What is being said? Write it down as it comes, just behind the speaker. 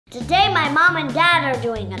Today my mom and dad are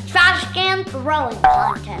doing a trash can throwing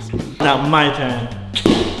contest. Now my turn.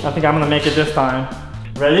 I think I'm gonna make it this time.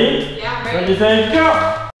 Ready? Yeah, I'm ready. Ready, set,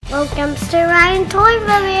 go! Welcome to Ryan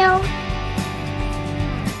ToysReview.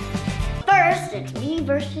 First, it's me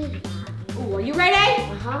versus Mom. Ooh, are you ready?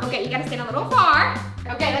 Okay, you gotta stand a little far.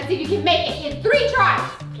 Okay, let's see if you can make it in 3 tries.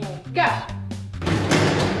 Okay. Go.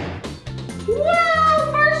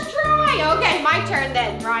 Whoa, first try. Okay, my turn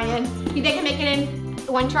then, Ryan. You think I can make it in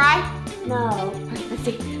 1 try? No. Okay, let's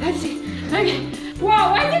see. Okay.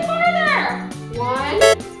 Whoa, why is it farther? 1,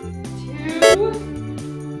 2,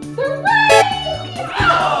 3.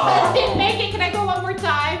 I didn't make it. Can I go one more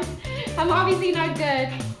time? I'm obviously not good.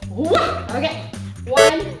 Okay.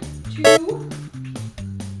 1, 2.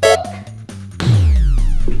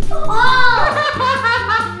 Oh!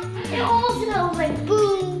 It almost sounds like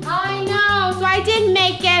boom. I know. So I didn't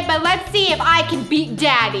make it, but let's see if I can beat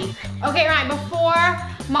Daddy. Okay, Ryan, before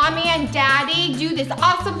Mommy and Daddy do this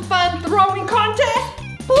awesome fun throwing contest,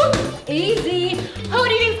 easy. Who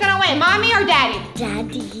do you think's gonna win, Mommy or Daddy?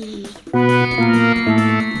 Daddy.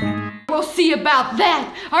 We'll see about that.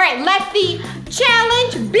 All right, let the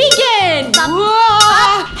challenge begin.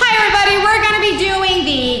 Hi, everybody. We're gonna be doing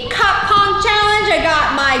the cup pong challenge. I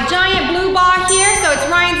got my giant blue ball here, so it's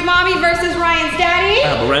Ryan's mommy versus Ryan's daddy.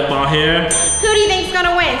 I have a red ball here. Who do you think's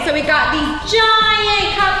gonna win? So we got these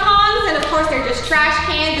giant cup pongs, and of course they're just trash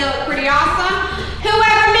cans. They look pretty awesome.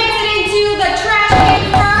 Whoever makes it into the trash can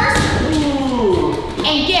first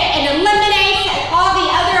and eliminates all the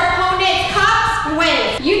other opponent's cups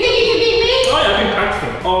wins. You think you can beat me? Oh yeah, I've been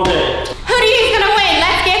practicing all day. Who do you think's gonna win?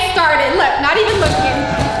 Let's get started. Look, not even looking.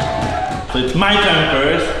 So it's my turn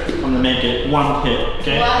first. I'm gonna make it 1 hit,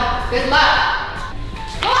 okay? Well, good luck.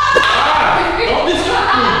 Don't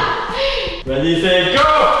distract me. Ready, set, go!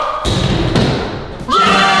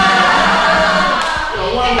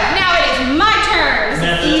 Now it is my turn.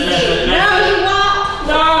 This is easy. No, you won't.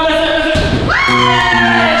 No, listen.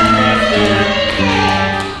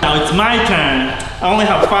 Now it's my turn. I only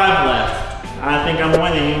have 5 left. I think I'm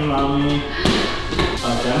winning, Mommy.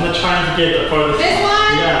 Okay, I'm gonna try to get the furthest. This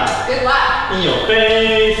one? Yeah. Good luck. In your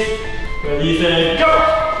face. Ready, set, go!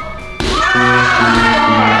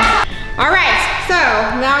 All right, so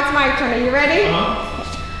now it's my turn. Are you ready?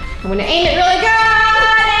 I'm gonna aim it really good.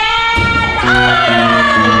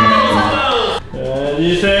 And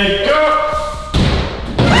Ready, set, go!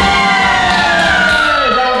 Hey,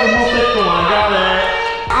 that was the most difficult one. I got it.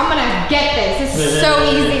 I'm gonna get this. This is so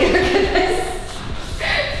easy. Look at this.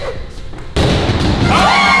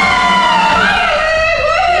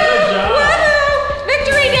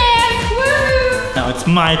 Victory dance! Woohoo! Now it's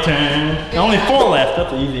my turn. Only 4 left.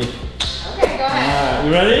 That's easy. Okay, go ahead. Alright,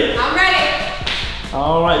 you ready? I'm ready.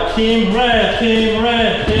 Alright, team red, team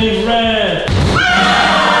red, team red.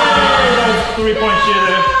 Hey, that was 3-point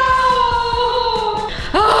shooter.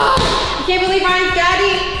 Oh, I can't believe Ryan's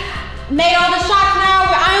daddy made all the shots now,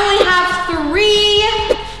 but I only have 3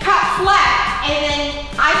 cups left, and then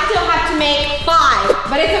I still have to make 5,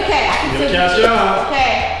 but it's okay. I can still catch up.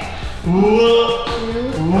 Okay.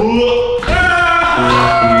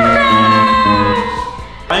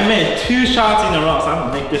 I made 2 shots in a row, so I'm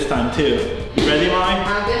gonna make this time too. You ready,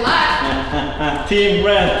 Ryan? Good luck. Team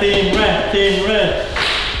red, team red, team red.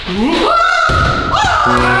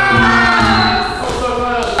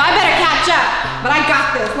 I better catch up, but I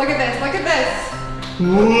got this. Look at this, look at this.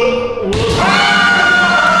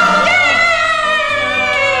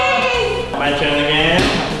 Yay! My turn again.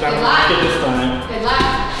 I'm gonna make it this time. Good luck.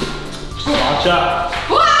 Watch out.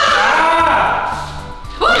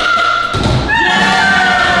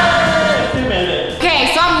 Okay,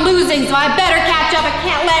 so I'm losing, so I better catch up. I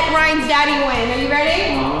can't let Ryan's daddy win. Are you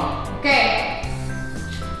ready? Okay.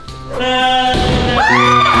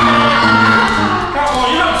 Come on,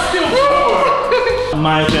 you have still 4.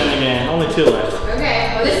 My turn again. Only 2 left.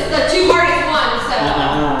 Okay, well this is the 2 hardest ones, so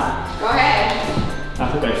go ahead. I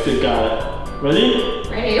think I still got it. Ready?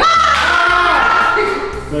 Ready?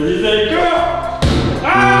 Ready, set, go!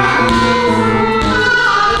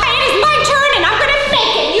 It is my turn and I'm gonna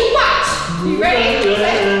make it. You watch. You ready?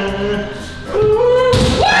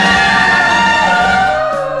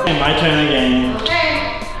 And my turn again. Okay.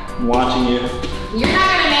 I'm watching you. You're not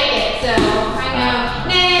gonna make it, so I know.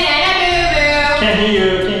 Na-na-na-boo-boo. Can't hear you,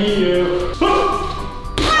 can't hear you.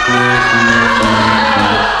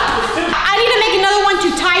 I need to make another one to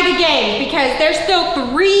tie the game because there's still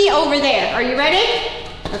 3 over there. Are you ready?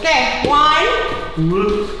 Okay, 1, 2.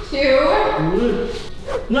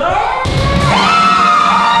 No!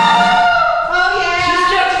 Oh yeah! She's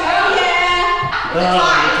catching up. Oh yeah!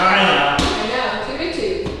 Fine. I know, 2 to 2.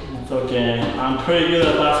 It's okay. I'm pretty good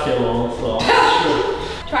at basketball. basketball, so.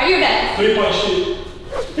 Try your best. 3-point shoot.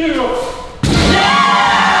 Here we go.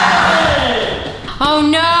 Oh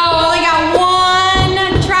no, only got one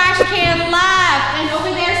trash can left. And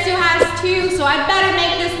over there still has 2, so I better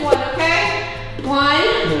make this one, okay? 1,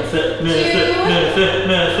 2.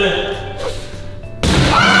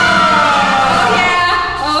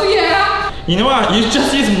 Oh yeah. You know what? You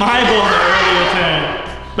just used my ball in the earlier turn.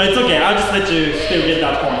 But it's okay, I'll just let you still get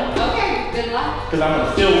that point. Okay, good luck. Because I'm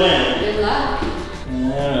gonna still win. Good luck.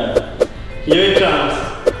 Alright. Here it comes.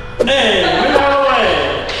 Hey, move out of the way.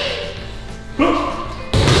 No,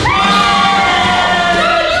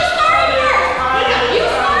 you started first. You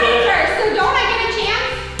started first, so don't I get a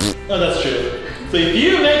chance? Oh, that's true. So if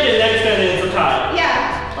you make it next turn, it's a tie.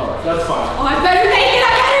 Yeah. Alright, that's fine. Oh, I better make it.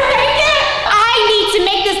 I better make it. I need to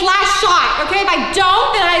make this last shot, okay? If I don't,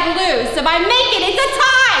 then I lose. So if I make it, it's a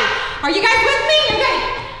tie. Are you guys with me? Okay.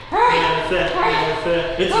 All right. That's it. That's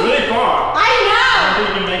it. It's really far. I know. I don't think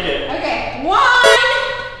you can make it. Okay. 1,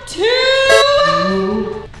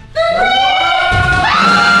 2, 3.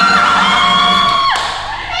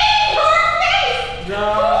 No.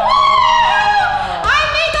 I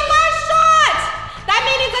made the last shot. That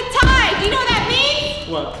means it's a tie. Do you know what that means?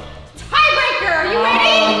 What? Tiebreaker. Are you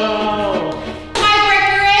ready? Oh, no.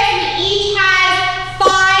 Tiebreaker is we each have 5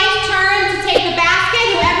 turns to take the basket.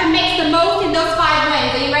 Whoever makes the most in those 5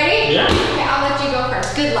 wins. Are you ready? Yeah. Okay, I'll let you go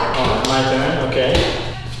first. Good luck. Alright, my turn. Okay.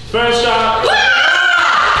 First shot. Okay,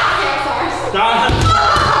 I'm sorry. Stop.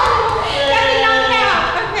 That did not count.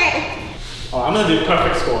 Okay. Oh, I'm gonna do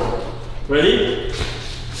perfect score. Ready?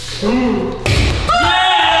 Yay! 2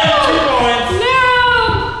 points. No.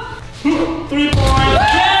 3 points.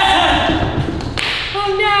 Yeah! Oh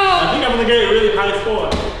no. I think I'm gonna get a really high score.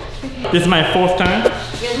 This is my 4th time.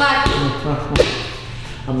 Good luck.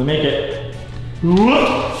 I'm gonna make it. Yay!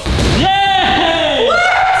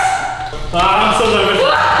 I'm so nervous.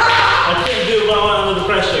 I can't do well under the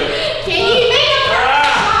pressure. Can you make a perfect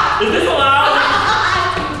shot? Is this allowed?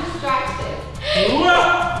 I'm distracted.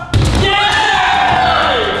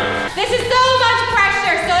 Yay! This is so much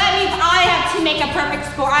pressure, so that means I have to make a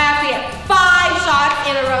perfect score. I have to get 5 shots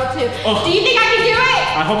in a row too. Oh. Do you think I can do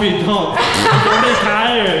it? I hope you don't. I'm really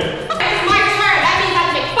tired. It's my turn. That means I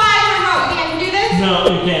have to make 5 in a row. You think I can do this? No,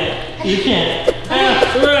 you can't. You can't.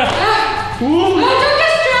 Oh, don't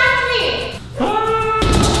distract me. Woohoo!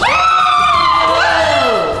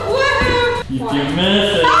 If you miss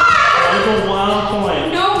it, it's a 1 point.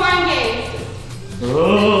 No run games.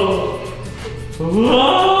 Oh.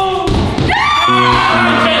 Whoa.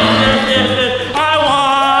 I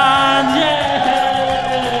won! Yay!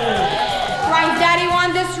 Ryan's daddy won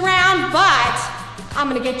this round, but I'm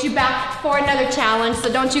gonna get you back for another challenge, so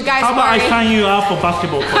don't you guys How about I worry. sign you up for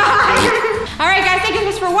basketball? Alright guys, thank you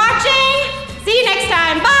guys for watching. See you next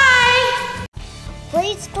time. Bye!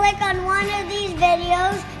 Please click on one of these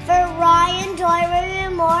videos for Ryan Toy Review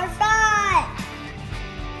more fun.